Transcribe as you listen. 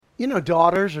You know,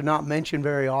 daughters are not mentioned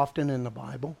very often in the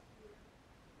Bible.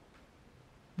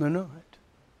 They're not.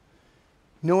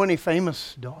 Know any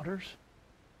famous daughters?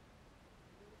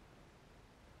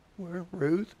 Well,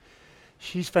 Ruth.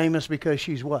 She's famous because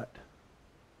she's what?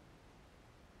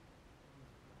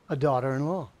 A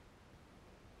daughter-in-law.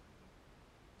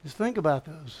 Just think about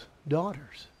those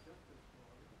daughters.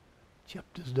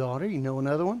 Jephthah's daughter. You know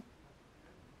another one?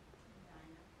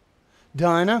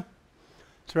 Dinah.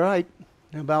 That's right.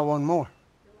 How about one more?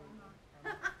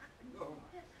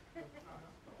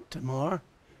 Tamar.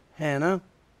 Hannah.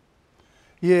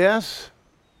 Yes.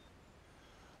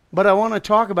 But I want to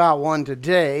talk about one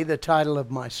today. The title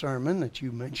of my sermon that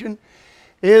you mentioned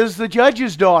is The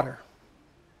Judge's Daughter.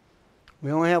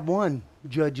 We only have one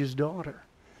judge's daughter.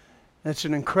 That's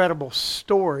an incredible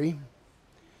story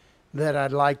that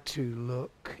I'd like to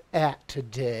look at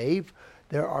today.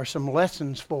 There are some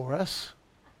lessons for us.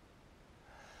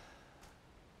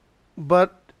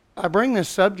 But I bring this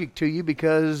subject to you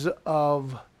because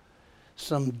of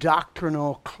some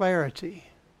doctrinal clarity.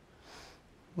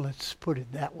 Let's put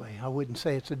it that way. I wouldn't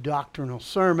say it's a doctrinal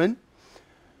sermon,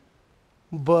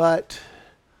 but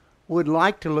would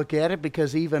like to look at it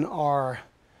because even our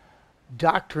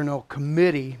doctrinal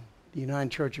committee, the United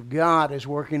Church of God, is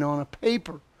working on a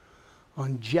paper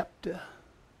on Jephthah,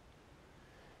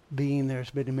 being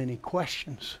there's been many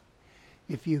questions.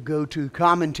 If you go to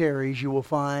commentaries, you will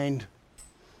find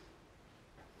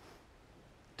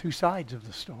two sides of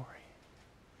the story.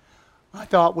 I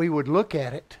thought we would look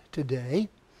at it today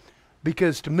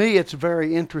because to me it's a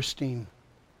very interesting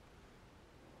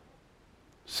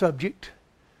subject,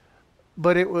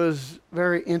 but it was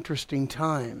very interesting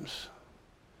times.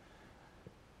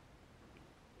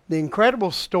 The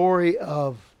incredible story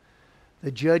of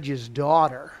the judge's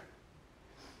daughter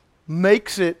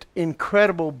makes it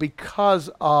incredible because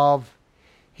of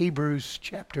Hebrews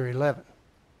chapter 11.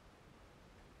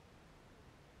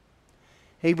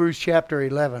 Hebrews chapter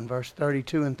 11, verse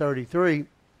 32 and 33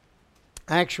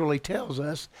 actually tells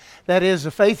us that is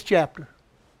a faith chapter.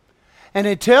 And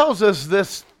it tells us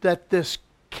this, that this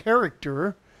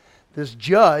character, this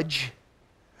judge,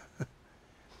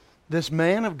 this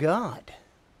man of God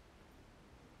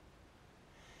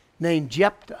named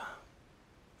Jephthah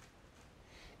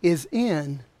is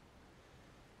in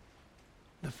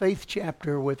the faith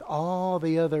chapter with all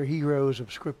the other heroes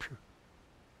of Scripture.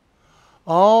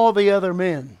 All the other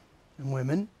men and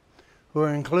women who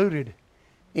are included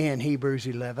in Hebrews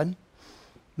 11.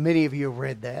 Many of you have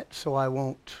read that, so I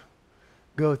won't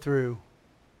go through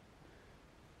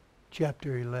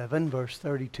chapter 11, verse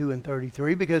 32 and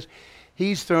 33, because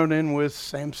he's thrown in with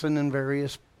Samson and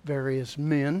various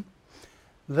men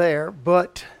there.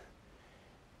 But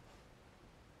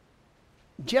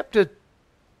Jephthah's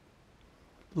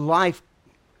life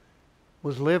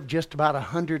was lived just about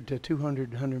 100 to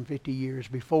 200, 150 years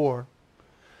before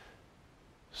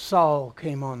Saul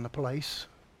came on the place,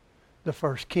 the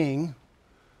first king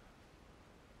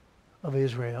of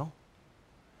Israel.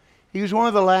 He was one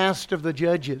of the last of the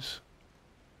judges.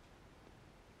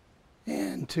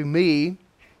 And to me,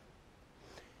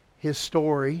 his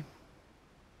story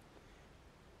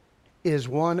is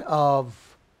one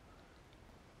of,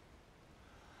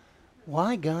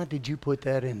 why, God, did you put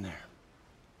that in there?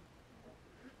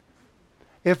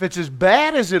 If it's as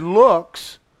bad as it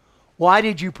looks, why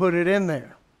did you put it in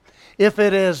there? If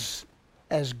it is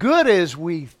as good as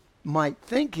we might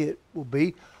think it will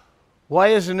be, why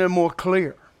isn't it more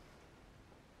clear?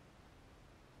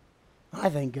 I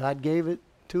think God gave it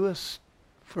to us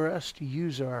for us to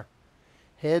use our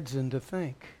heads and to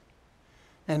think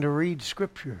and to read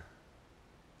Scripture.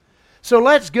 So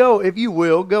let's go, if you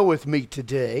will, go with me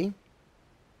today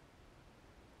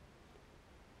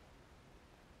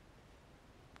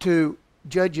to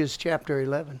Judges chapter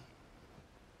 11.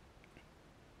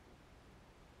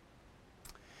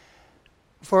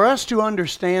 For us to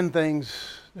understand things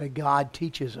that God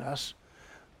teaches us,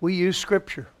 we use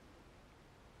Scripture.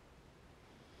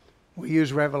 We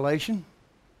use revelation.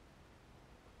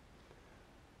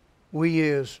 We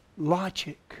use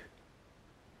logic.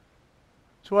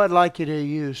 So I'd like you to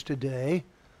use today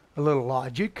a little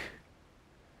logic,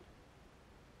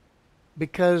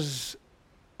 because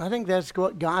I think that's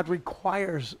what God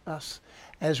requires us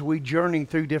as we journey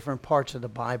through different parts of the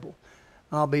Bible.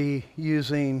 He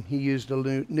used a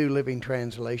New Living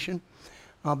Translation.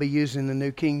 I'll be using the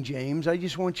New King James. I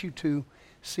just want you to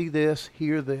see this,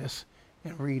 hear this,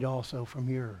 and read also from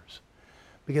yours,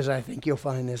 because I think you'll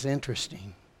find this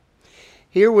interesting.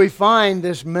 Here we find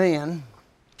this man,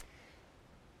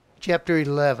 chapter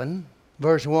 11,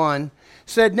 verse 1,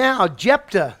 said, Now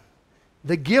Jephthah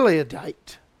the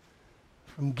Gileadite,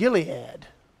 from Gilead.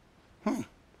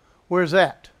 Where's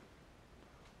that?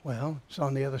 Well, it's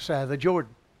on the other side of the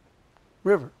Jordan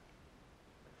River.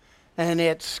 And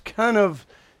it's kind of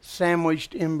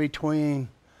sandwiched in between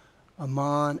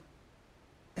Ammon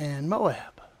and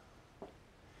Moab.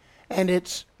 And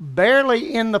it's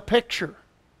barely in the picture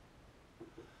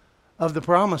of the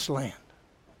Promised Land.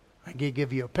 I did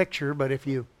give you a picture, but if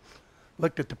you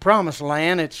looked at the Promised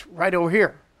Land, it's right over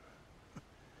here.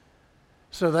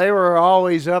 So they were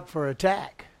always up for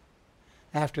attack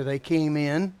after they came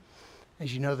in.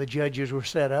 As you know, the judges were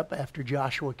set up after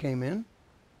Joshua came in.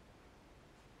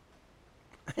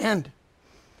 And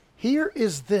here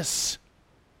is this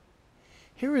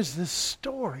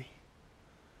story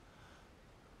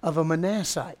of a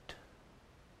Manassite.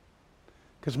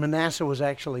 Because Manasseh was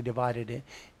actually divided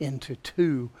into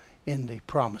two in the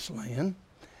Promised Land.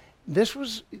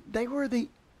 They were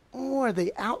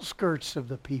the outskirts of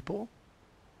the people.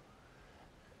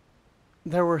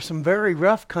 There were some very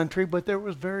rough country, but there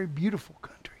was very beautiful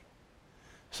country.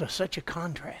 So such a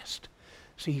contrast.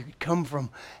 So you could come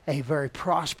from a very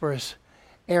prosperous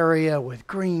area with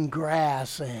green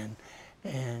grass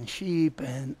and sheep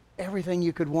and everything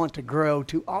you could want to grow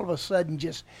to all of a sudden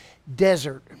just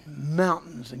desert and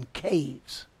mountains and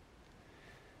caves.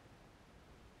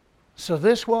 So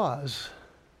this was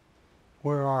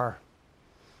where our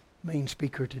main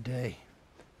speaker today,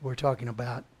 we're talking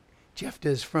about, Jephthah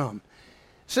is from.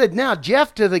 It said, now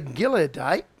Jephthah the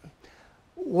Gileadite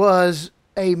was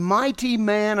a mighty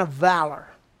man of valor.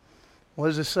 What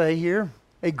does it say here?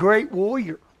 A great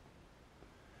warrior.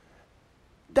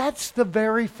 That's the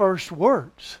very first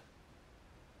words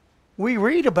we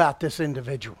read about this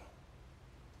individual.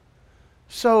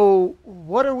 So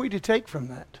what are we to take from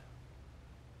that?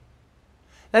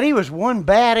 That he was one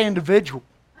bad individual.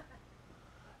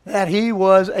 That he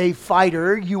was a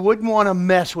fighter. You wouldn't want to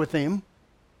mess with him.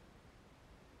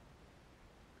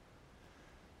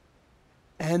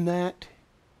 And that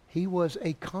he was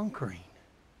a conquering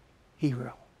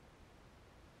hero.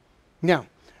 Now,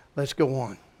 let's go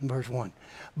on. Verse 1.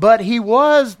 But he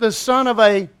was the son of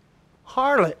a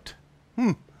harlot,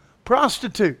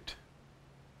 prostitute.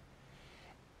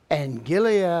 And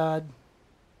Gilead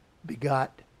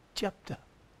begot Jephthah.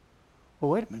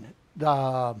 Well, wait a minute.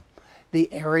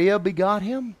 The area begot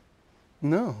him?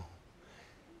 No.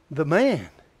 The man,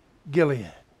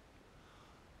 Gilead.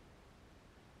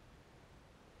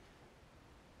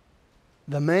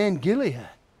 The man Gilead,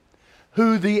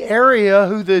 who the area,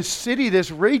 who the city,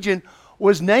 this region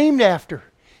was named after.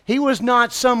 He was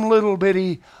not some little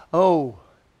bitty,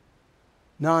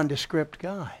 nondescript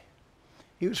guy.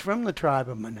 He was from the tribe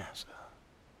of Manasseh.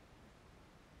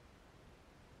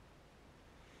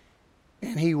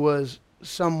 And he was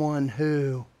someone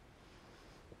who,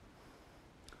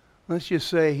 let's just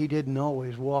say he didn't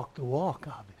always walk the walk,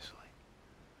 obviously.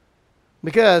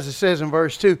 Because it says in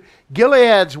verse 2,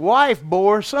 Gilead's wife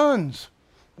bore sons.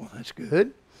 Well, that's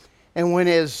good. And when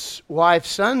his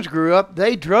wife's sons grew up,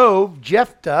 they drove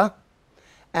Jephthah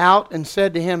out and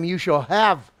said to him, you shall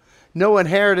have no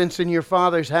inheritance in your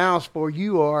father's house, for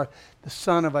you are the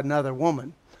son of another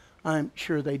woman. I'm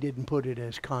sure they didn't put it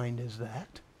as kind as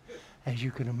that, as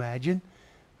you can imagine.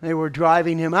 They were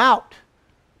driving him out.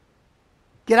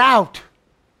 Get out.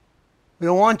 We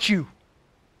don't want you.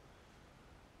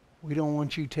 We don't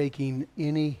want you taking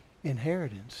any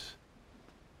inheritance.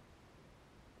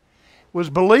 It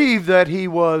was believed that he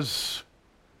was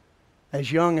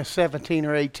as young as 17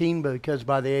 or 18, because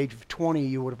by the age of 20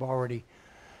 you would have already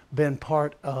been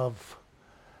part of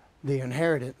the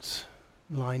inheritance,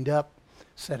 lined up,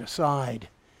 set aside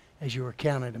as you were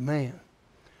counted a man.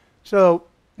 So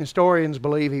historians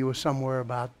believe he was somewhere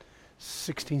about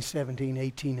 16, 17,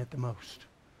 18 at the most,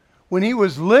 when he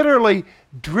was literally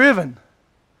driven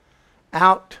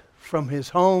out from his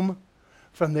home,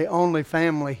 from the only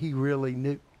family he really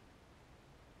knew.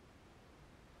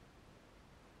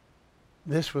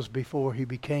 This was before he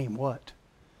became what?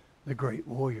 The great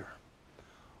warrior.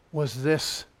 Was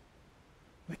this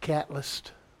the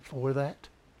catalyst for that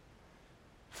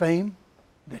fame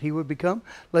that he would become?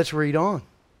 Let's read on.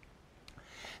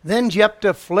 Then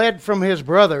Jephthah fled from his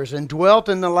brothers and dwelt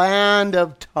in the land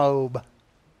of Tob.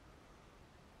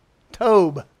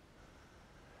 Tob.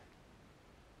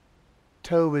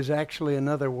 Tob is actually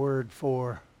another word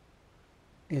for,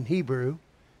 in Hebrew,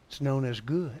 it's known as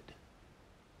good.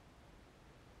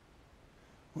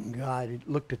 When God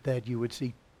looked at that, you would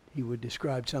see he would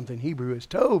describe something in Hebrew as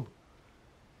Tob.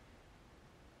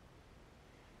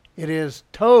 It is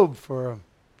Tob for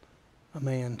a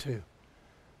man too,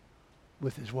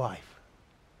 with his wife.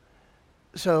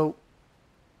 So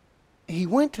he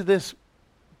went to this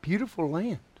beautiful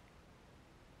land,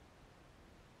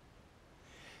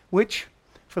 which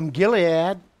from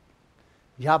Gilead,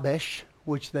 Jabesh,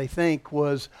 which they think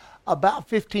was about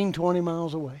 15, 20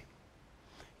 miles away.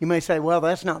 You may say, well,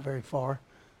 that's not very far.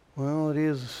 Well, it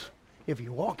is if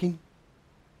you're walking.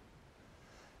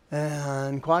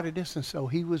 And quite a distance. So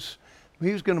he was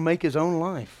going to make his own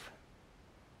life.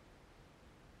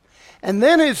 And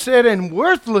then it said, and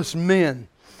worthless men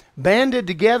banded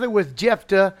together with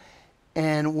Jephthah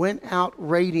and went out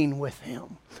raiding with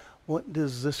him. What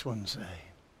does this one say?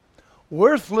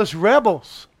 Worthless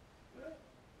rebels.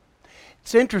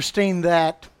 It's interesting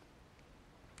that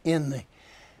in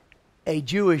a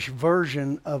Jewish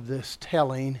version of this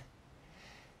telling,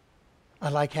 I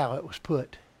like how it was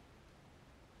put.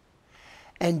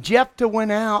 And Jephthah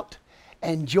went out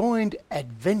and joined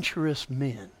adventurous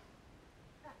men.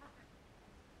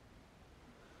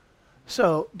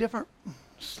 So, different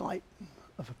slight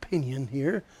of opinion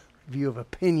here, review of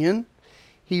opinion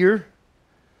here.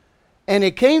 And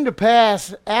it came to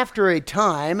pass after a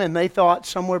time, and they thought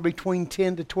somewhere between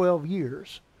 10 to 12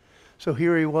 years. So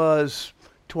here he was,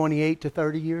 28 to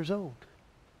 30 years old.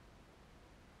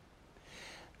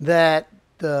 That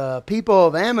the people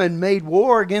of Ammon made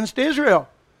war against Israel.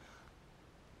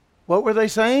 What were they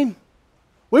saying?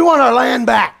 We want our land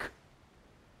back.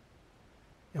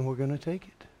 And we're going to take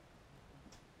it.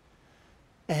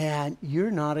 And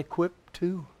you're not equipped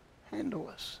to handle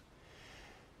us.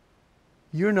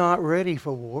 You're not ready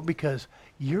for war because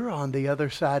you're on the other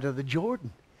side of the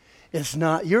Jordan. It's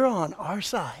not, you're on our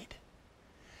side.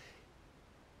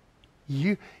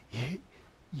 The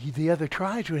other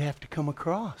tribes would have to come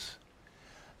across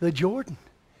the Jordan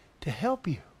to help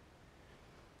you.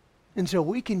 And so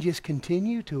we can just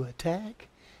continue to attack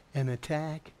and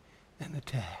attack and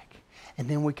attack. And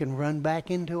then we can run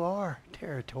back into our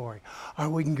territory. Or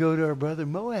we can go to our brother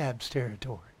Moab's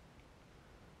territory.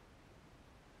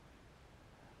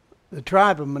 The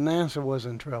tribe of Manasseh was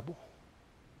in trouble.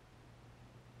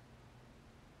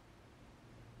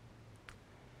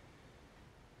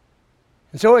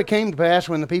 And so it came to pass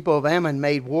when the people of Ammon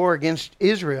made war against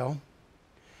Israel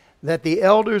that the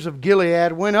elders of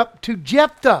Gilead went up to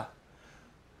Jephthah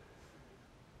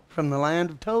from the land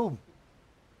of Tob.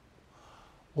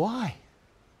 Why?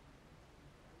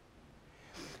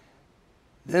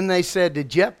 Then they said to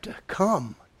Jephthah,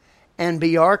 come and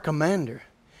be our commander,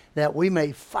 that we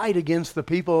may fight against the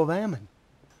people of Ammon.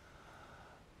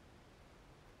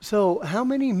 So how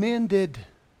many men did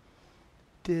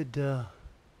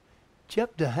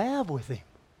Jephthah have with him?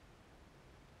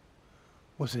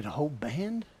 Was it a whole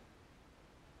band?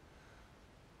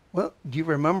 Well, do you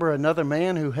remember another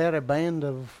man who had a band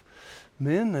of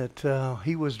men that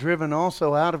he was driven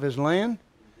also out of his land?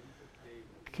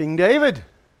 King David.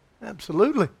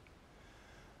 Absolutely.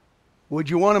 Would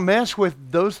you want to mess with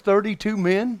those 32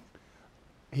 men?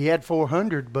 He had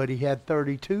 400, but he had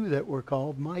 32 that were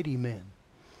called mighty men.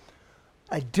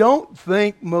 I don't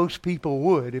think most people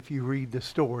would if you read the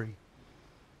story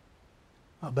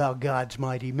about God's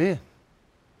mighty men.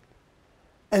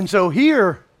 And so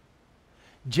here,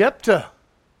 Jephthah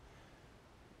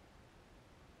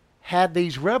had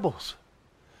these rebels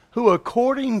who,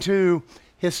 according to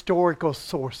historical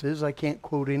sources, I can't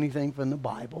quote anything from the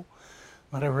Bible,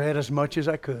 but I read as much as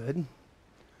I could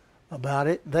about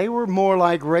it. They were more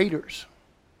like raiders.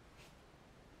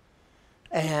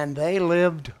 And they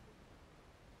lived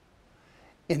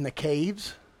in the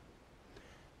caves.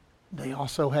 They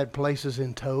also had places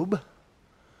in Tob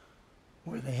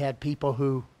where they had people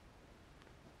who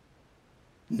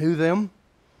knew them,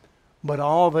 but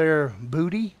all their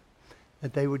booty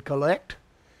that they would collect,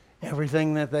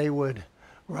 everything that they would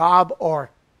rob or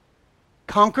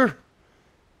conquer,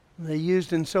 they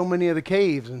used in so many of the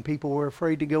caves, and people were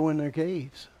afraid to go in their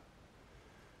caves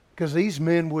because these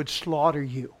men would slaughter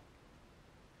you.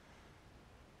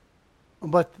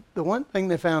 But the one thing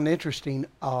they found interesting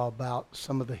about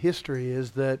some of the history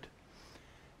is that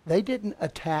they didn't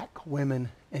attack women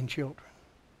and children.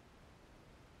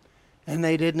 And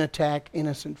they didn't attack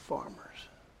innocent farmers.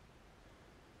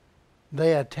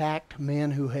 They attacked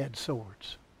men who had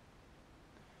swords,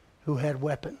 who had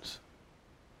weapons.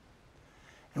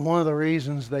 And one of the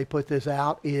reasons they put this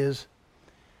out is,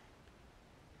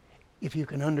 if you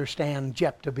can understand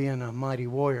Jephthah being a mighty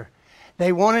warrior,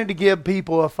 they wanted to give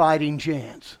people a fighting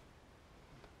chance.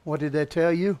 What did that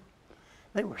tell you?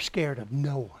 They were scared of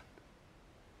no one.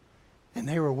 And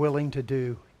they were willing to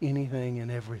do anything and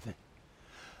everything.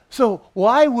 So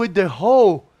why would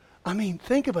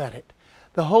think about it.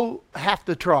 The whole, half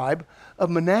the tribe of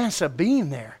Manasseh being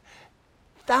there.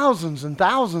 Thousands and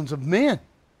thousands of men.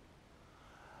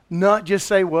 Not just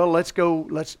say, well, let's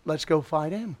go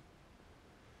fight him.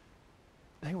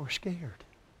 They were scared.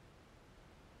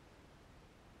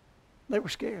 They were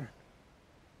scared.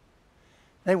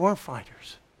 They weren't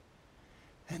fighters.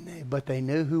 But they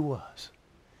knew who was.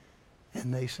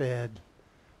 And they said,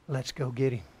 let's go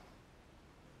get him.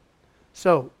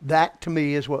 So that to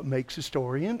me is what makes the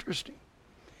story interesting.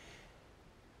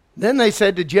 Then they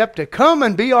said to Jephthah, come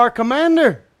and be our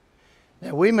commander,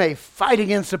 that we may fight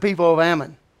against the people of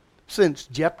Ammon. Since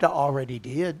Jephthah already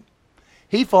did.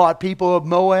 He fought people of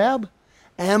Moab,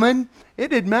 Ammon. It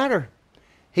didn't matter.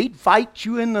 He'd fight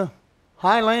you in the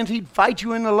highlands. He'd fight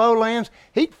you in the lowlands.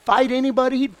 He'd fight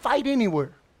anybody. He'd fight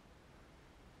anywhere.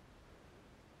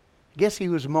 I guess he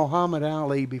was Muhammad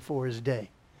Ali before his day.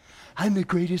 I'm the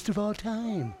greatest of all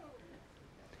time.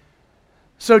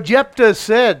 So Jephthah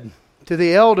said to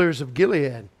the elders of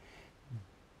Gilead,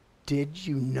 did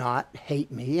you not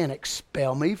hate me and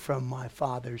expel me from my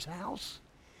father's house?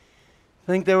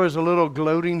 Think there was a little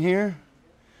gloating here?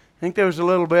 Think there was a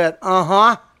little bit,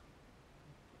 Why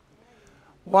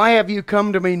have you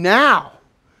come to me now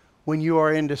when you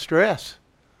are in distress?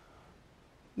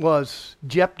 Was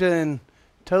Jephthah and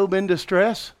Tob in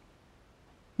distress?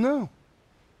 No,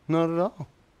 not at all.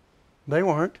 They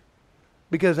weren't.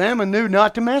 Because Ammon knew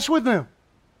not to mess with them.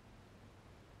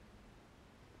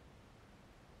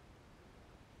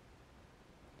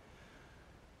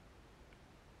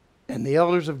 And the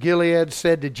elders of Gilead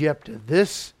said to Jephthah,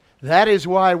 that is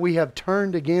why we have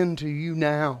turned again to you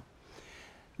now,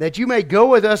 that you may go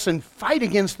with us and fight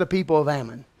against the people of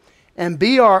Ammon, and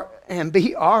be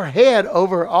our head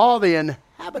over all the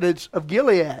inhabitants of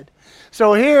Gilead.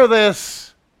 So here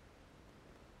this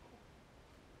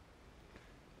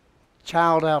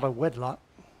child out of wedlock,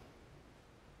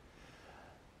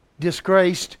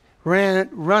 disgraced,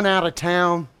 run out of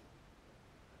town.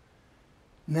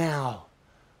 Now,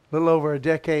 a little over a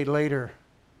decade later,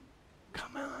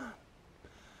 come on.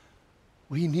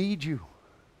 We need you.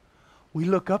 We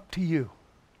look up to you.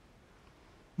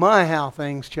 My, how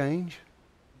things change.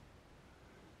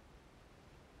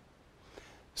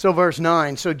 So verse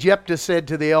 9, so Jephthah said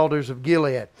to the elders of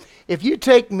Gilead, if you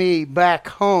take me back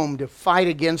home to fight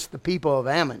against the people of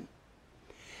Ammon,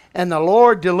 and the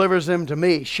Lord delivers them to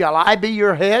me, shall I be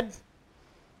your head?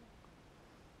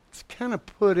 It's kind of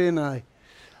put in a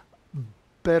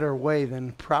better way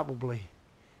than probably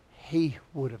he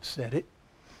would have said it,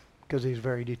 because he's a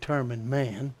very determined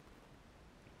man.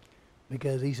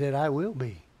 Because he said, I will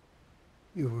be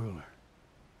your ruler,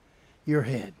 your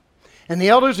head. And the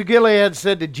elders of Gilead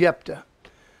said to Jephthah,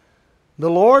 the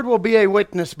Lord will be a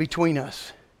witness between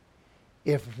us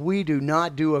if we do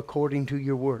not do according to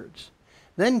your words.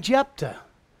 Then Jephthah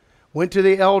went to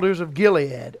the elders of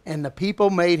Gilead, and the people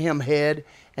made him head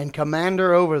and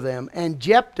commander over them. And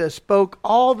Jephthah spoke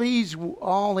all his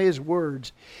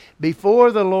words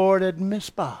before the Lord at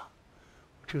Mizpah,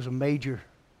 which was a major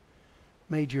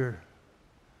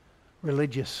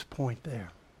religious point there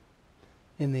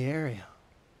in the area.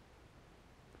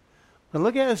 But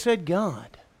look at it, said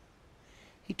God.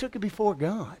 He took it before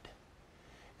God.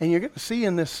 And you're going to see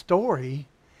in this story,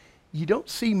 you don't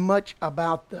see much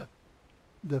about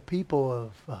the people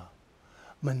of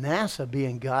Manasseh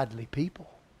being godly people.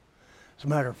 As a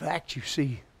matter of fact, you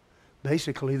see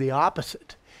basically the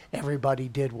opposite. Everybody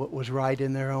did what was right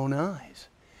in their own eyes.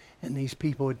 And these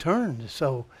people had turned.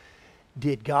 So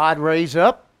did God raise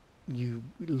up? You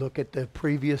look at the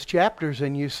previous chapters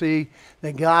and you see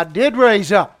that God did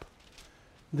raise up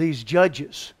these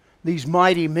judges, these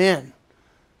mighty men,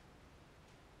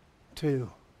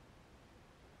 to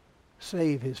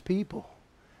save his people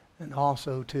and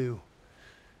also to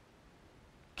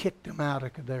kick them out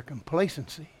of their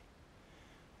complacency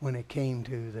when it came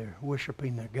to their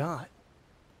worshiping their God.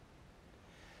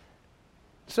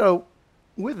 So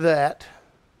with that,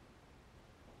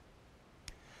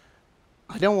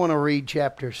 I don't want to read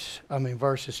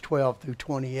verses 12 through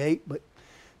 28, but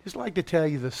just like to tell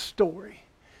you the story,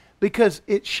 because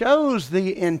it shows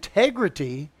the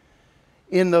integrity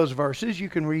in those verses. You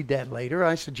can read that later.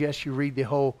 I suggest you read the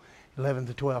whole 11th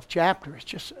to 12th chapter. It's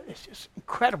just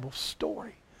incredible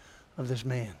story of this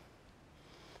man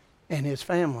and his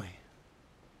family.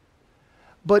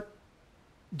 But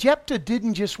Jephthah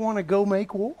didn't just want to go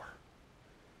make war.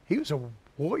 He was a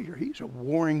warrior. He was a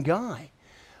warring guy.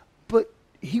 But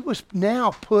he was now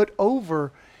put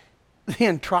over the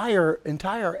entire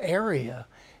area,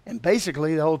 and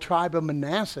basically the whole tribe of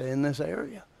Manasseh in this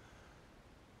area.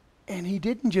 And he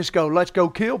didn't just go, let's go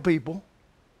kill people.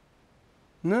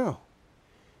 No.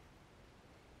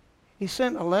 He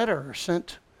sent a letter, or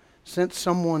sent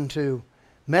someone to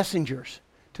messengers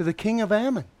to the king of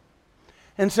Ammon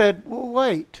and said, well,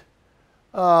 wait,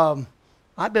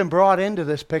 I've been brought into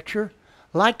this picture.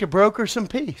 I'd like to broker some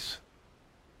peace.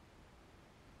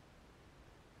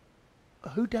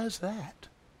 Who does that?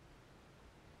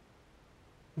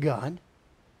 God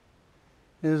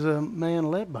is a man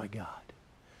led by God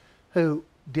who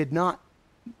did not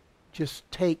just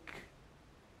take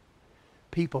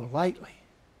people lightly.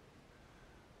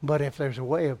 But if there's a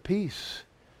way of peace,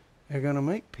 they're going to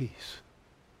make peace.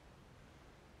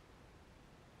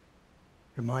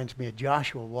 Reminds me of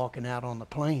Joshua walking out on the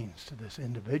plains to this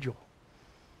individual,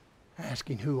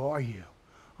 asking, who are you?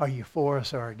 Are you for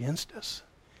us or against us?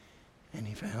 And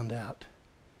he found out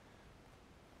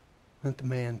that the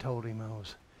man told him I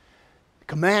was the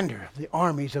commander of the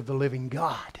armies of the living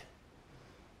God,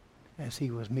 as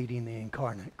he was meeting the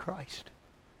incarnate Christ.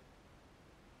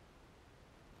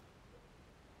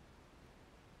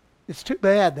 It's too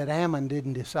bad that Ammon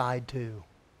didn't decide to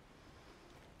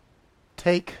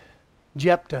take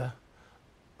Jephthah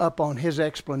up on his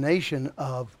explanation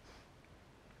of,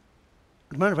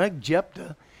 as a matter of fact,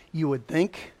 Jephthah, you would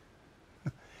think,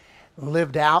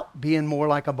 lived out being more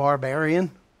like a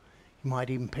barbarian. You might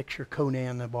even picture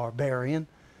Conan the Barbarian.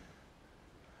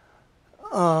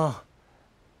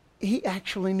 He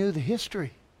actually knew the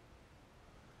history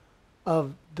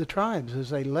of the tribes as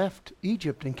they left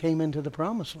Egypt and came into the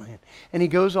Promised Land. And he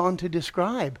goes on to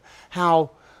describe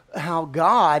how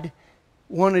God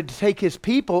wanted to take his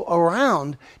people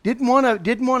around, didn't want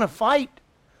to fight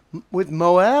with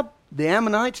Moab. The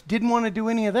Ammonites didn't want to do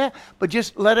any of that, but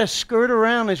just let us skirt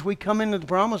around as we come into the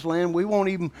Promised Land. We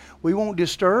won't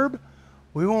disturb.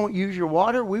 We won't use your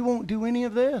water. We won't do any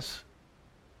of this.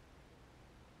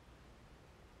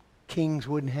 Kings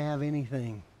wouldn't have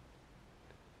anything.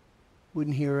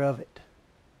 Wouldn't hear of it.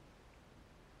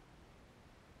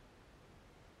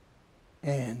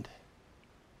 And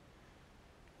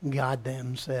God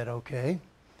then said, okay,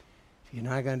 if you're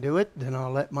not going to do it, then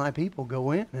I'll let my people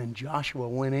go in. And Joshua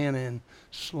went in and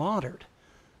slaughtered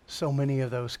so many of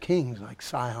those kings like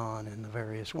Sihon and the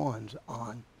various ones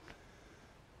on.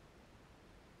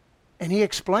 And he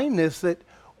explained this, that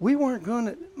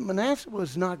Manasseh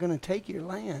was not going to take your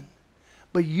land.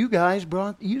 But you guys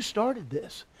you started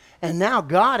this. And now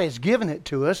God has given it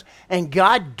to us, and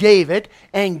God gave it,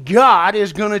 and God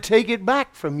is going to take it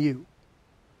back from you.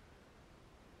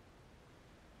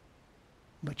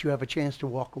 But you have a chance to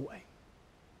walk away.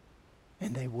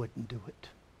 And they wouldn't do it.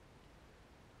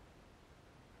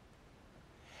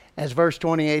 As verse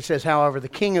 28 says, however, the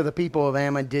king of the people of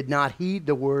Ammon did not heed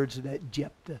the words that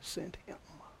Jephthah sent him.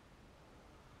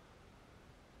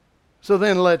 So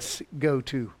then let's go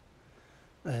to,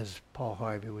 as Paul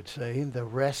Harvey would say, the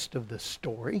rest of the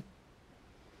story.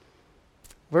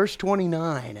 Verse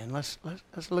 29, and let's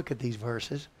look at these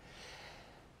verses.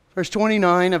 Verse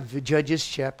 29 of Judges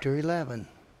chapter 11.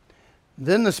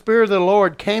 Then the Spirit of the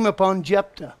Lord came upon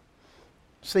Jephthah.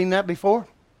 Seen that before?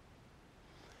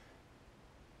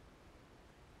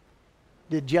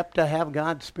 Did Jephthah have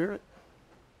God's Spirit?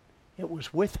 It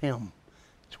was with him.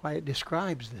 That's why it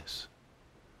describes this.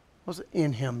 It wasn't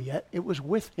in him yet. It was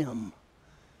with him,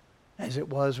 as it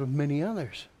was with many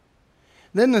others.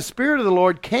 Then the Spirit of the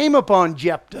Lord came upon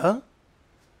Jephthah,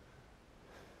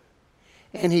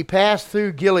 and he passed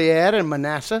through Gilead and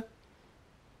Manasseh,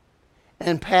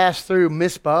 and passed through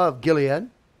Mizpah of Gilead.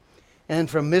 And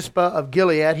from Mizpah of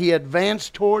Gilead, he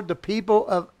advanced toward the people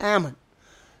of Ammon.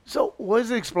 So what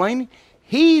is it explaining?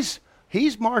 He's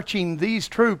marching these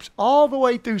troops all the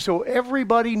way through so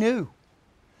everybody knew.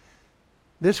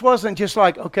 This wasn't just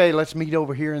like, okay, let's meet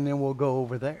over here and then we'll go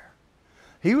over there.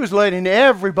 He was letting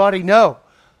everybody know,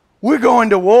 we're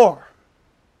going to war.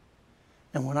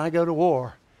 And when I go to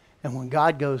war, and when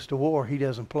God goes to war, he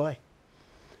doesn't play.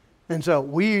 And so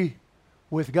we,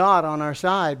 with God on our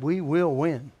side, we will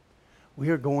win. We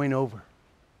are going over.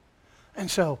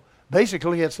 And so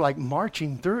basically it's like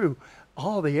marching through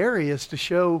all the areas to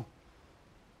show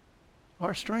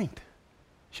our strength.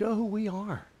 Show who we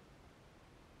are.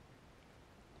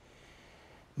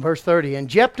 Verse 30, and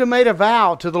Jephthah made a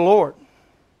vow to the Lord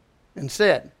and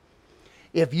said,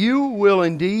 if you will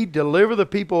indeed deliver the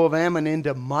people of Ammon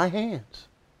into my hands,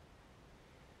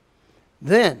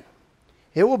 then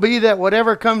it will be that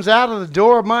whatever comes out of the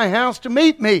door of my house to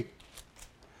meet me,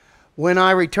 when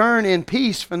I return in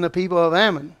peace from the people of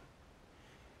Ammon,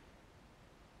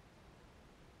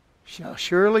 shall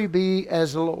surely be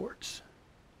as the Lord's.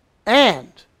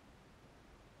 And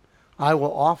I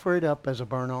will offer it up as a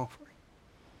burnt offering.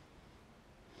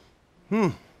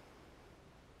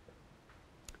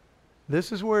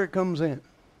 This is where it comes in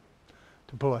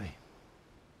to play.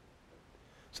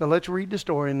 So let's read the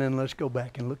story and then let's go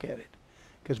back and look at it.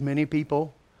 Because many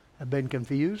people have been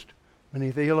confused,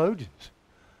 many theologians.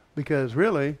 Because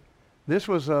really, this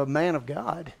was a man of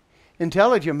God,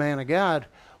 intelligent man of God.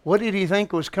 What did he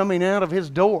think was coming out of his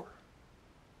door?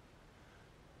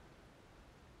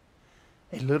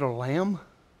 A little lamb?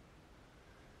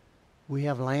 We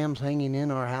have lambs hanging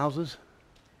in our houses.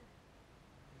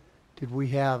 Did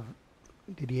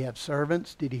he have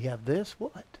servants? Did he have this?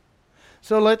 What?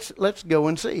 So let's go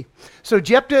and see. So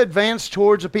Jephthah advanced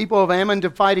towards the people of Ammon to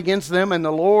fight against them, and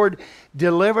the Lord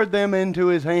delivered them into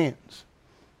his hands.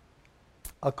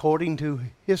 According to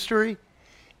history,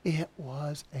 it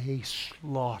was a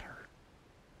slaughter.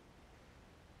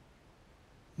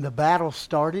 The battle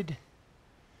started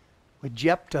with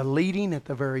Jephthah leading at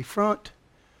the very front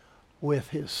with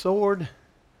his sword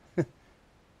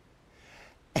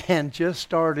and just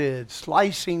started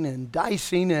slicing and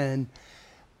dicing, and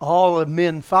all the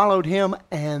men followed him,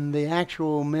 and the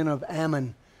actual men of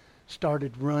Ammon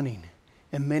started running,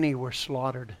 and many were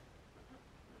slaughtered.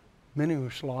 Many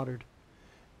were slaughtered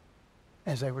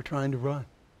as they were trying to run.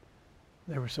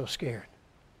 They were so scared.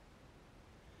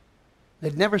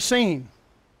 They'd never seen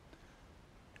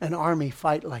an army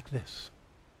fight like this.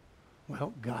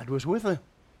 Well, God was with them.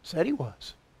 Said he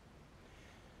was.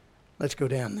 Let's go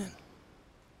down then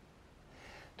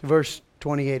to verse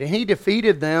 28. And he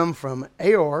defeated them from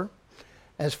Aor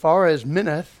as far as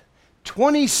Minnith,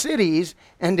 20 cities,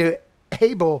 and to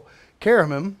Abel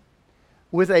Keramim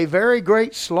with a very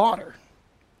great slaughter.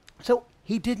 So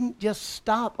he didn't just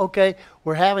stop, okay,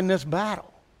 we're having this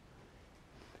battle.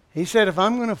 He said, if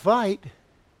I'm going to fight,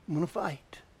 I'm going to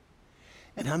fight.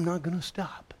 And I'm not going to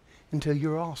stop until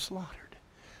you're all slaughtered.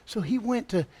 So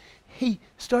he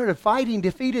started fighting,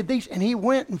 defeated these, and he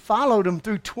went and followed them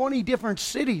through 20 different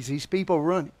cities, these people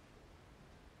running.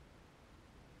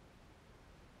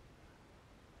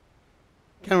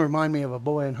 Kind of remind me of a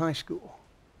boy in high school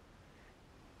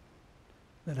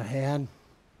that I had.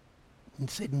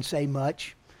 Didn't say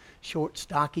much. Short,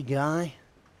 stocky guy.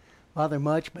 Bother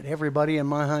much, but everybody in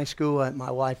my high school,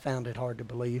 my wife found it hard to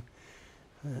believe.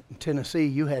 In Tennessee,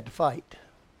 you had to fight.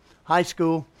 High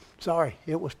school, sorry,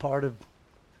 it was part of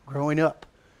growing up.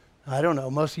 I don't know,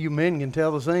 most of you men can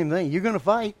tell the same thing. You're going to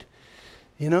fight,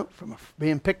 from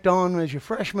being picked on as your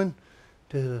freshman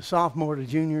to the sophomore to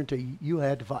junior to you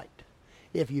had to fight.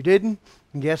 If you didn't,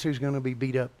 guess who's going to be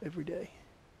beat up every day?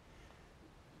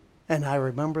 And I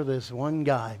remember this one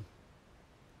guy.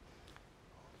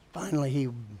 Finally,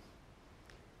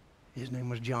 his name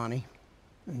was Johnny.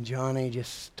 And Johnny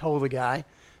just told the guy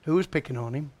who was picking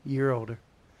on him, a year older,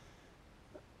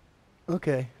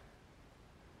 okay,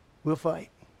 we'll fight.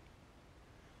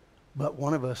 But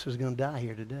one of us is going to die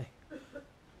here today.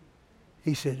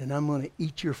 He said, and I'm going to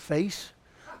eat your face.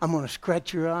 I'm going to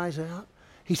scratch your eyes out.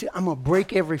 He said, I'm going to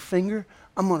break every finger.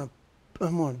 I'm going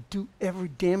to do every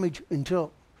damage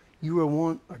until you or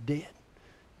one are dead.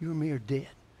 You or me are dead.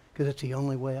 Because that's the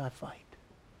only way I fight.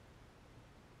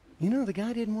 The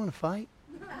guy didn't want to fight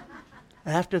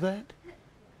after that.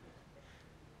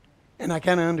 And I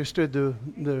kind of understood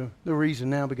the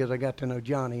reason now because I got to know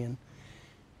Johnny, and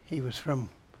he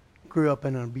grew up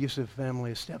in an abusive family.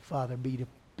 His stepfather beat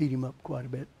him up quite a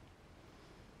bit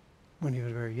when he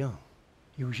was very young.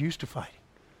 He was used to fighting.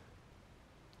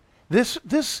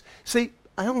 See,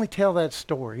 I only tell that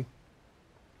story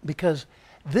because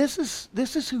this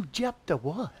is who Jephthah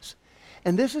was,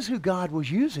 and this is who God was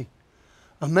using.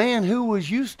 A man who was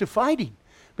used to fighting,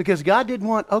 because God didn't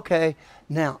want, okay,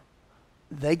 now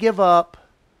they give up.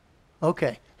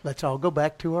 Okay, let's all go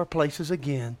back to our places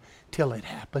again till it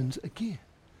happens again.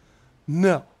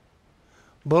 No.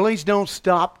 Bullies don't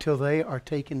stop till they are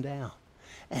taken down.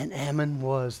 And Ammon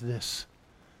was this.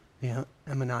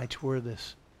 Ammonites were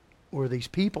these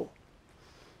people.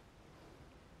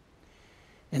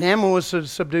 And Ammon was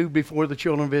subdued before the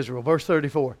children of Israel. Verse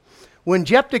 34. When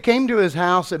Jephthah came to his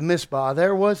house at Mizpah,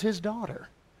 there was his daughter,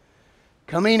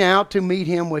 coming out to meet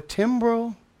him with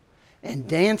timbrel and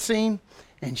dancing,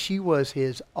 and she was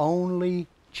his only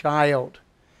child.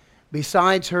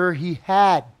 Besides her, he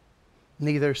had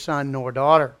neither son nor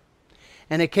daughter.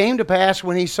 And it came to pass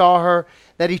when he saw her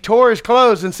that he tore his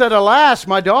clothes and said, Alas,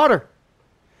 my daughter,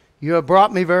 you have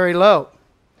brought me very low.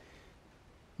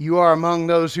 You are among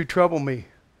those who trouble me.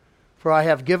 For I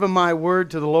have given my word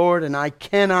to the Lord, and I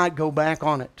cannot go back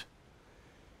on it.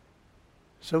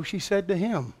 So she said to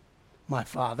him, My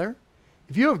father,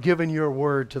 if you have given your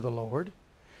word to the Lord,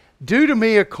 do to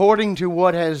me according to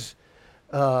what has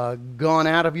gone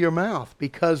out of your mouth,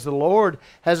 because the Lord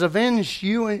has avenged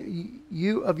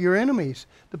you of your enemies,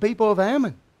 the people of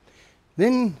Ammon.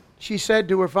 Then she said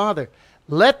to her father,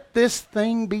 Let this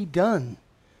thing be done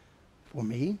for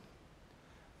me,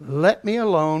 let me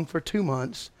alone for 2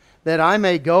 months, that I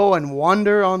may go and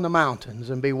wander on the mountains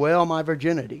and bewail my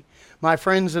virginity, my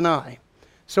friends and I.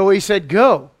 So he said,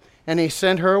 go. And he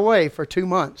sent her away for 2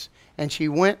 months. And she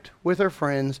went with her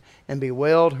friends and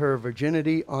bewailed her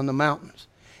virginity on the mountains.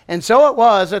 And so it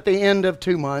was at the end of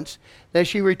 2 months that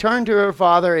she returned to her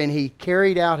father, and he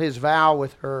carried out his vow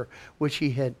with her, which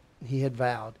he had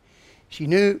vowed. She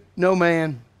knew no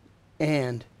man,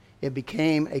 and it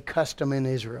became a custom in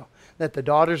Israel that the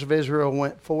daughters of Israel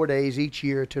went 4 days each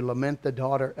year to lament the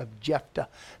daughter of Jephthah,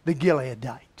 the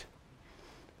Gileadite.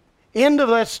 End of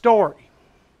that story.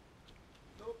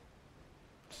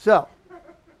 So,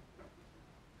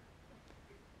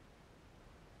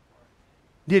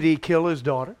 did he kill his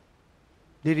daughter?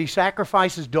 Did he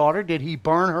sacrifice his daughter? Did he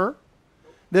burn her?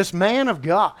 This man of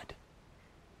God.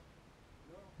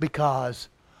 Because,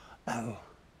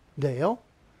 Dale,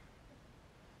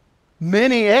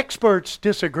 many experts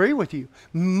disagree with you.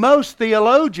 Most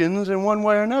theologians, in one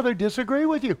way or another, disagree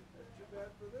with you.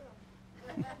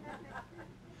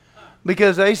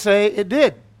 Because they say it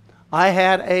did. I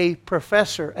had a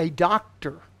professor, a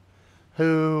doctor,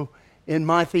 who in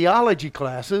my theology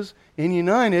classes in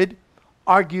United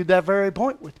argued that very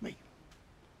point with me.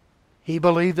 He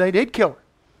believed they did kill her.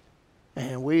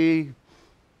 And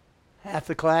half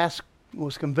the class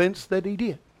was convinced that he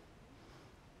did.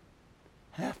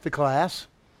 Half the class,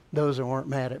 those that weren't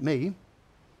mad at me,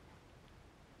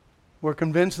 were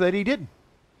convinced that he didn't.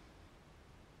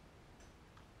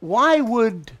 Why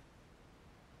would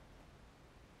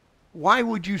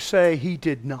you say he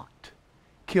did not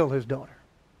kill his daughter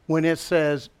when it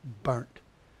says burnt,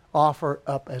 offer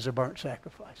up as a burnt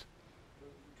sacrifice?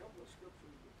 There's a couple of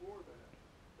scriptures before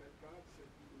that God said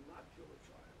you do not kill a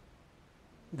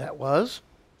child.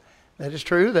 That is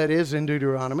true. That is in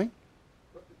Deuteronomy.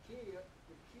 But the key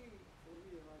for me,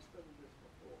 and I studied this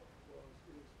before,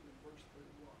 is in verse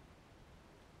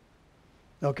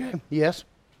 31. Okay, yes.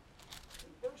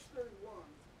 In verse 31,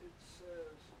 it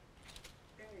says,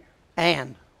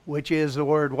 And, which is the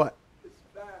word what? It's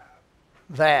vav.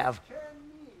 Vav. Can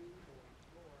mean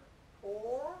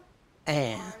or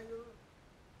And. either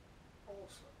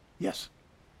also. Yes.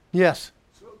 Yes.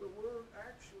 So the word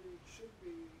actually should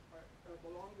be, I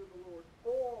belong to the Lord,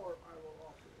 or I will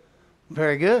offer it.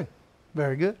 Very good.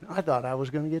 Very good. I thought I was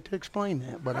going to get to explain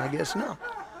that, but I guess not.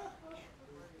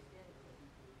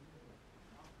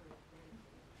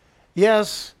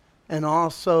 Yes, and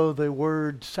also the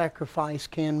word sacrifice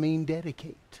can mean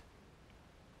dedicate.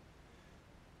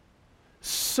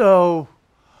 So,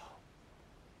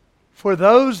 for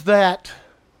those that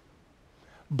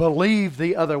believe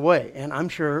the other way, and I'm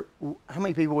sure, how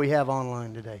many people we have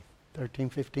online today? 13,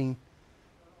 15?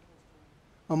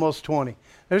 Almost 20.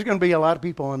 There's going to be a lot of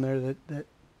people on there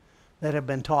that have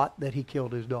been taught that he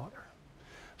killed his daughter.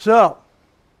 So,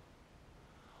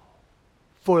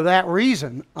 for that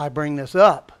reason, I bring this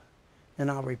up, and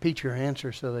I'll repeat your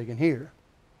answer so they can hear.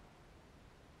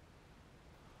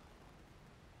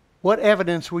 What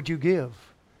evidence would you give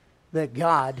that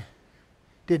God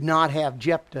did not have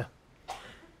Jephthah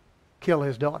kill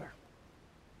his daughter?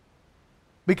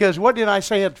 Because what did I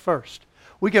say at first?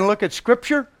 We can look at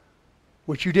Scripture,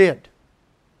 which you did.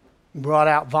 You brought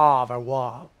out Vav or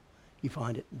Wav. You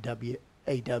find it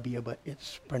W-A-W, but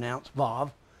it's pronounced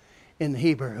Vav in the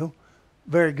Hebrew.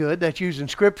 Very good. That's used in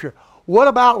Scripture. What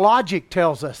about logic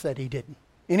tells us that he didn't?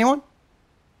 Anyone?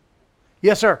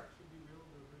 Yes, sir.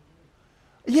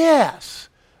 Yes.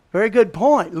 Very good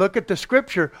point. Look at the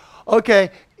Scripture. Okay,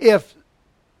 if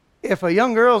a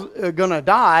young girl's going to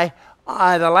die,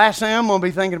 the last thing I'm going to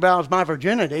be thinking about is my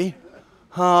virginity.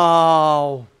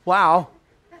 Oh, wow.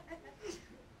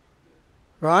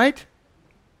 Right?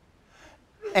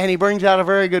 And he brings out a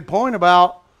very good point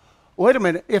about, wait a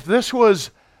minute, if this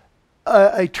was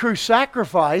a true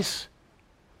sacrifice,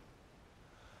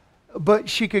 but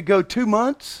she could go 2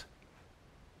 months,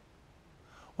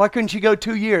 why couldn't she go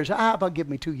 2 years? How about give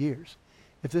me 2 years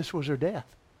if this was her death?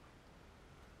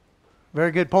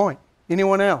 Very good point.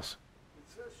 Anyone else? It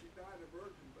says she died a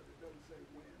virgin, but it doesn't say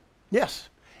when. Yes,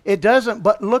 it doesn't,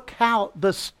 but look how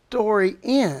the story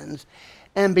ends.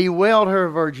 And bewailed her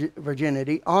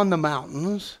virginity on the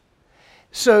mountains.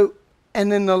 So, and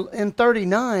then in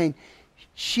 39,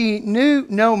 she knew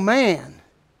no man.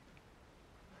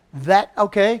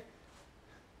 Okay,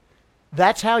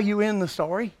 that's how you end the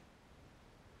story.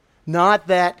 Not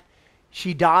that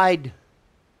she died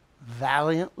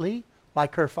valiantly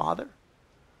like her father.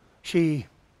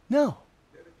 No.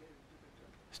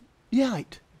 Yeah,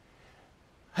 right.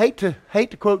 Hate to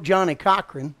quote Johnny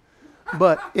Cochran,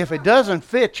 but if it doesn't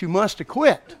fit, you must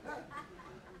acquit.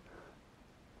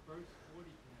 Verse 40 can have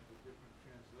a different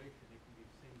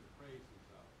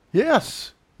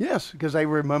Yes, yes, because they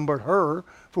remembered her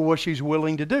for what she's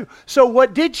willing to do. So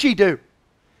what did she do?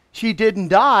 She didn't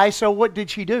die, so what did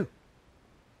she do?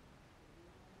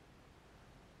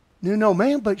 No,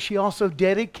 man, but she also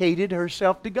dedicated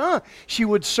herself to God. She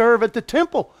would serve at the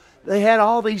temple. They had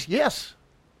all these, yes,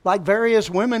 like various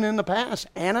women in the past.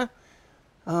 Anna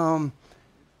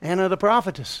the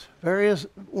prophetess, various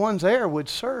ones there would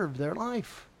serve their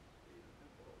life.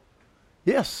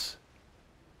 Yes.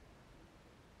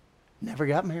 Never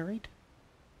got married.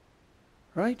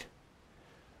 Right?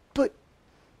 But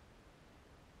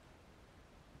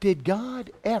did God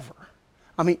ever?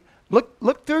 I mean,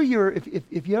 look through your,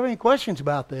 if you have any questions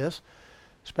about this,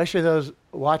 especially those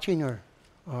watching or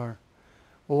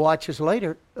will watch this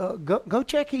later, go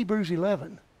check Hebrews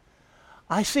 11.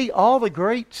 I see all the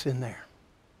greats in there.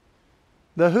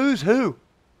 The who's who.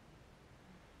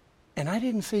 And I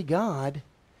didn't see God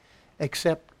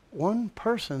except one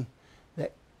person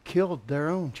that killed their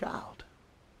own child.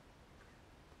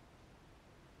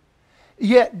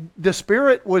 Yet the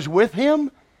Spirit was with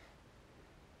him.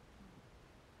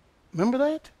 Remember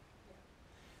that? It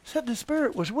said the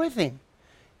Spirit was with him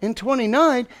in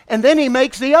 29, and then he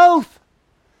makes the oath.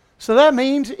 So that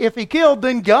means if he killed,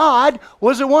 then God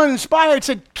was the one inspired,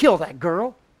 said, kill that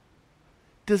girl.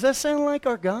 Does that sound like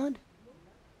our God?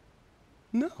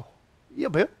 No. Yeah,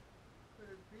 Bill. Could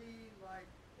it be like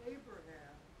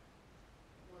Abraham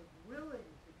was willing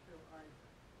to kill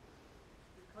Isaac?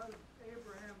 Because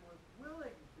Abraham was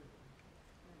willing to.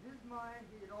 In his mind,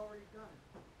 he had already done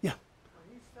it. Yeah.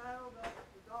 When he saddled up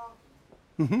the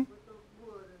donkey with the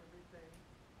wood and everything,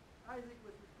 Isaac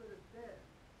was as good as dead.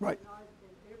 Right.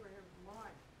 In Abraham's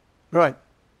mind. Right.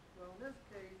 Well, in this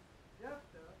case,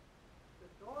 Jephthah, the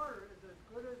daughter is as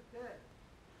good as dead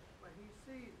when he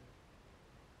sees it.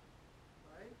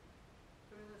 Right?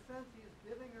 So in a sense, he is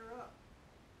giving her up.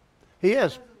 He He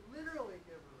is. doesn't literally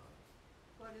give her up,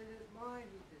 but in his mind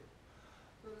he did.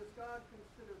 So does God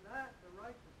consider that the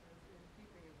righteousness in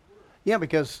keeping his word? Yeah,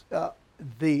 because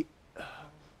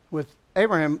with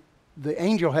Abraham, the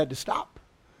angel had to stop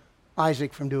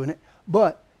Isaac from doing it.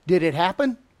 But did it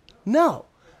happen? No.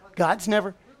 God's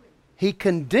never. He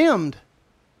condemned,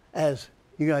 as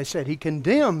you guys said, he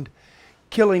condemned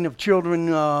killing of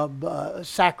children,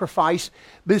 sacrifice.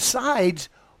 Besides,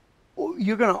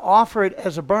 you're going to offer it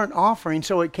as a burnt offering,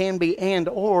 so it can be and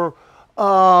or.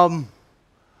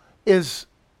 Is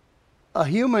a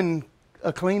human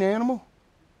a clean animal?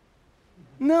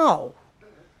 No.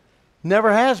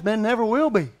 Never has been, never will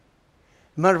be.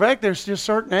 Matter of fact, there's just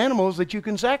certain animals that you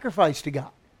can sacrifice to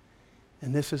God.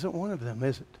 And this isn't one of them,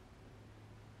 is it?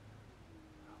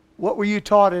 What were you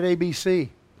taught at ABC,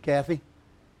 Kathy?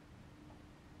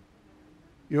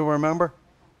 You'll remember?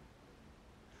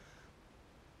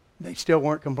 They still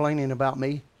weren't complaining about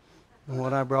me and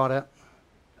what I brought up.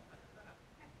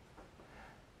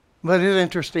 But it's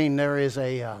interesting. There is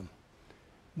a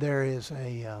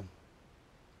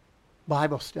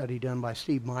Bible study done by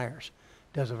Steve Myers.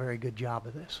 Does a very good job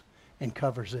of this and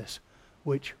covers this,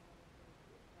 which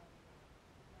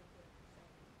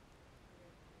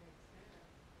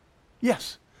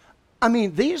yes, I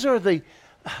mean these are the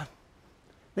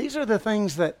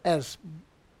things that as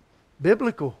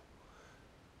biblical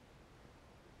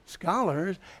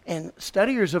scholars and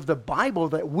studiers of the Bible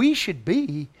that we should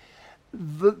be.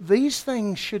 These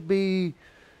things should be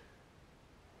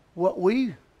what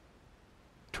we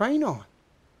train on,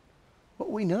 what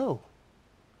we know.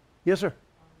 Yes, sir.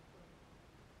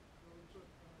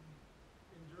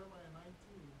 In Jeremiah 19,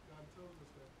 God tells us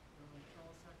that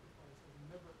child sacrifice has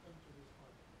never entered his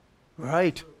heart.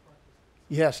 Right.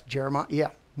 Yes, Jeremiah.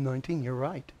 Yeah, 19. You're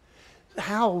right.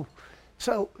 How?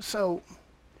 So,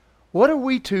 what are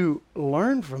we to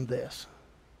learn from this?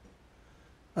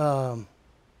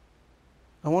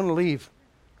 I want to leave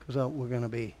because we're going to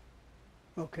be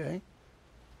okay.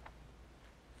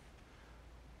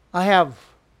 I have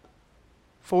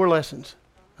 4 lessons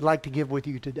I'd like to give with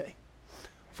you today.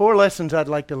 4 lessons I'd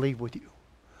like to leave with you.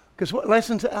 Because what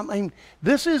lessons? I mean,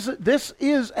 this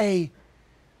is a,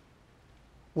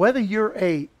 whether you're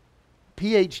a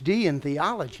PhD in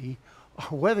theology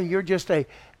or whether you're just a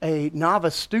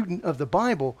novice student of the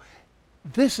Bible,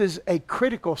 this is a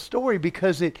critical story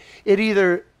because it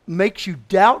either makes you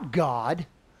doubt God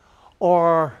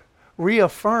or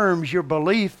reaffirms your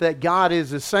belief that God is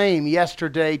the same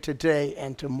yesterday, today,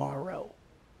 and tomorrow.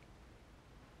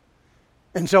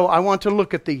 And so I want to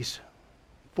look at these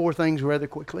 4 things rather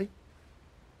quickly.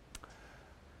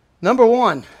 Number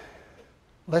 1,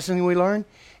 lesson we learned,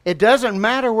 it doesn't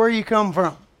matter where you come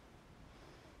from.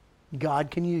 God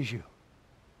can use you.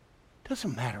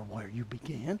 Doesn't matter where you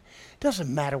began. Doesn't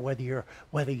matter whether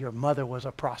your mother was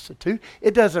a prostitute.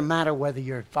 It doesn't matter whether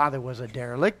your father was a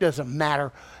derelict. Doesn't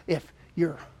matter if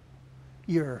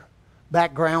your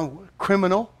background was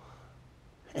criminal,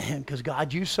 and because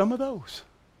God used some of those.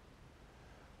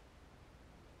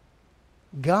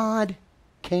 God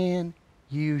can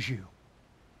use you.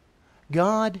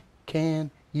 God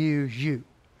can use you.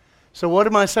 So what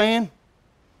am I saying?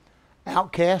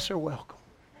 Outcasts are welcome.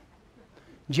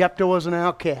 Jephthah was an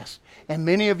outcast. And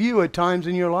many of you at times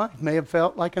in your life may have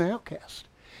felt like an outcast.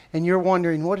 And you're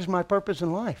wondering, what is my purpose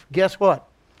in life? Guess what?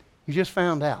 You just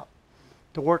found out.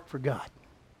 To work for God.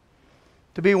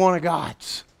 To be one of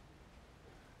God's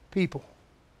people.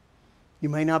 You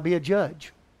may not be a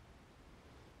judge.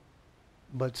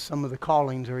 But some of the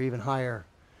callings are even higher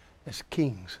as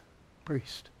kings,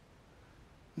 priests.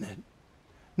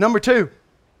 Number 2.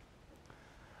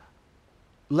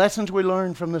 Lessons we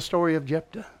learn from the story of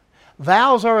Jephthah.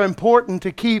 Vows are important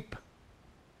to keep.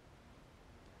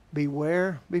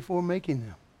 Beware before making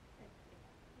them.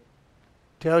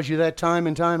 Tells you that time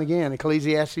and time again.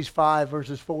 Ecclesiastes 5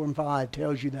 verses 4 and 5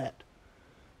 tells you that.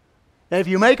 And if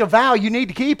you make a vow, you need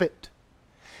to keep it.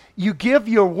 You give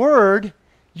your word,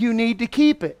 you need to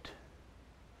keep it.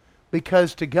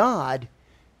 Because to God,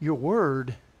 your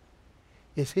word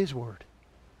is His word.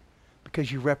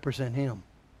 Because you represent Him.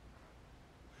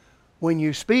 When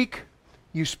you speak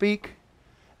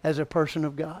as a person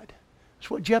of God.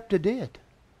 That's what Jephthah did.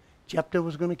 Jephthah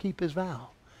was going to keep his vow.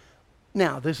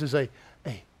 Now, this is I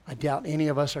doubt any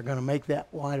of us are going to make that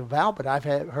wide a vow, but I've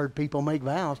heard people make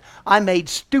vows. I made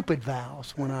stupid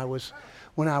vows when I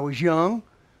was young.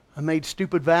 I made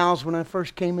stupid vows when I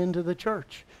first came into the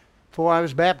church. Before I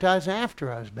was baptized,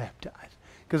 after I was baptized.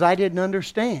 Because I didn't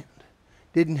understand.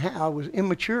 I was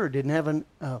immature, didn't have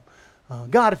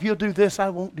God, if you'll do this, I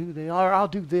won't do that. Or I'll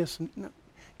do this. No,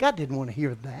 God didn't want to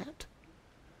hear that.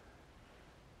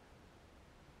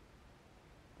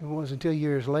 It wasn't until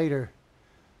years later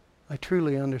I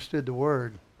truly understood the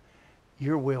word,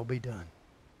 your will be done.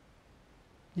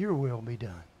 Your will be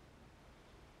done.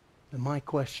 And my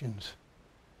questions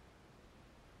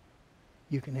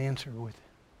you can answer with,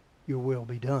 your will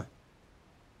be done.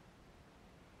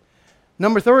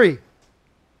 Number 3,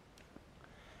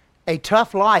 a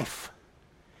tough life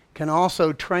can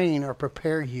also train or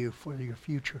prepare you for your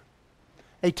future.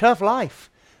 A tough life,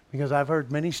 because I've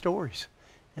heard many stories,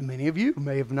 and many of you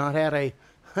may have not had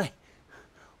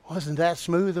wasn't that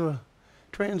smooth of a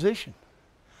transition.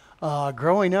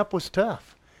 Growing up was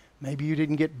tough. Maybe you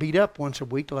didn't get beat up once a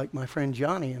week like my friend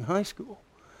Johnny in high school.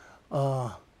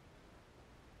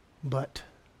 But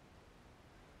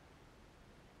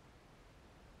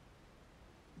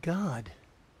God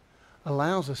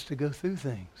allows us to go through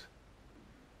things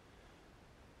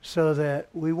so that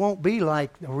we won't be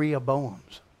like the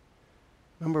Rehoboams.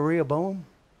 Remember Rehoboam?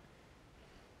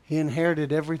 He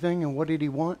inherited everything, and what did he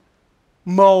want?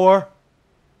 More.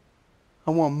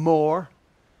 I want more.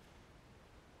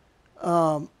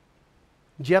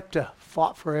 Jephthah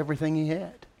fought for everything he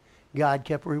had. God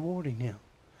kept rewarding him.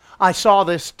 I saw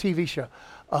this TV show.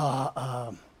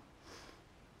 I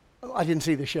didn't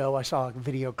see the show. I saw a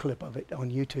video clip of it on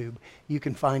YouTube. You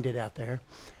can find it out there.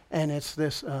 And it's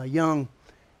this young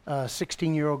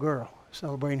 16-year-old girl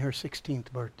celebrating her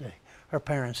 16th birthday. Her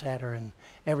parents had her and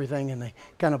everything, and they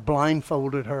kind of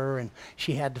blindfolded her, and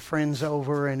she had the friends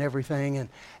over and everything,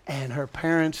 and her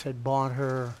parents had bought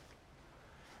her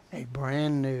a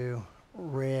brand new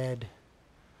red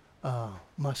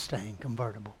Mustang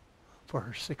convertible for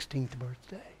her 16th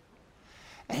birthday.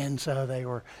 And so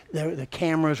the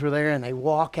cameras were there, and they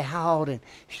walk out, and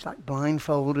she's like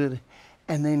blindfolded,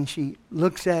 and then she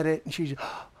looks at it,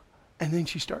 and then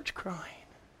she starts crying.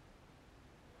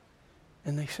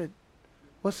 And they said,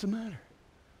 "What's the matter?"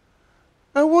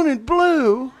 "I wanted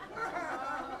blue."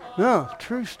 No,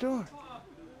 true story.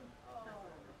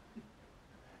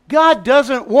 God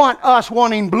doesn't want us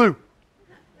wanting blue.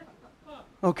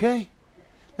 Okay?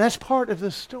 That's part of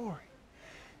the story.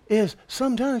 Is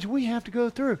sometimes we have to go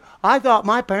through. I thought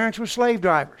my parents were slave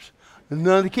drivers.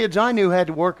 None of the kids I knew had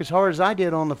to work as hard as I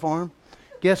did on the farm.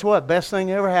 Guess what? Best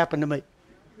thing ever happened to me.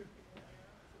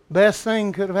 Best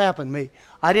thing could have happened to me.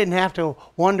 I didn't have to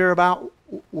wonder about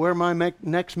where my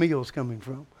next meal is coming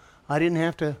from. I didn't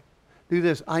have to do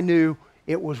this. I knew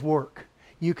it was work.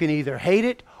 You can either hate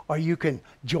it or you can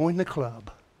join the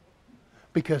club,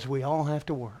 because we all have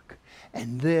to work.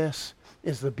 And this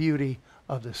is the beauty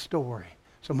of the story.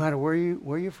 So no matter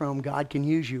where you're from, God can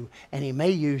use you, and He may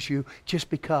use you just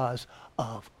because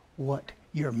of what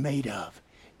you're made of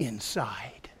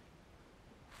inside.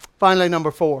 Finally,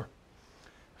 number 4.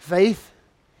 Faith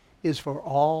is for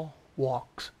all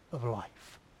walks of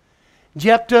life.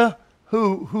 Jephthah,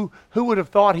 who would have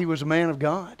thought he was a man of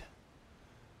God?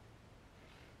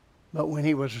 But when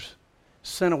he was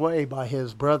sent away by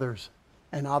his brothers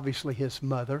and obviously his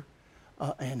mother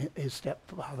and his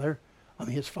stepfather,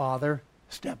 his father,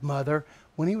 stepmother,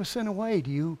 when he was sent away,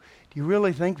 do you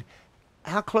really think,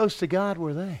 how close to God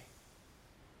were they?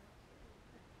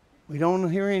 We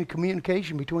don't hear any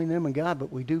communication between them and God,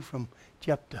 but we do from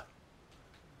Jephthah.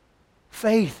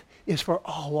 Faith is for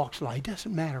all walks of life. It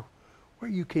doesn't matter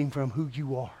where you came from, who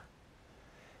you are.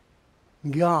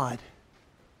 God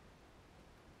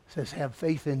says, have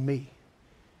faith in me,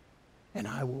 and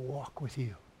I will walk with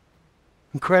you.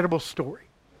 Incredible story.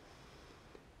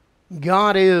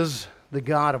 God is the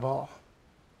God of all.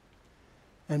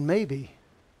 And maybe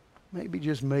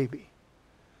just maybe,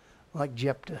 like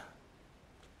Jephthah,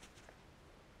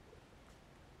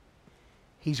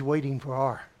 He's waiting for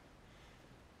our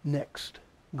next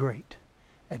great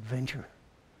adventure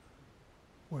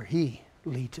where He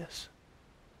leads us,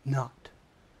 not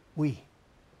we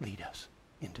lead us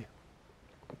into.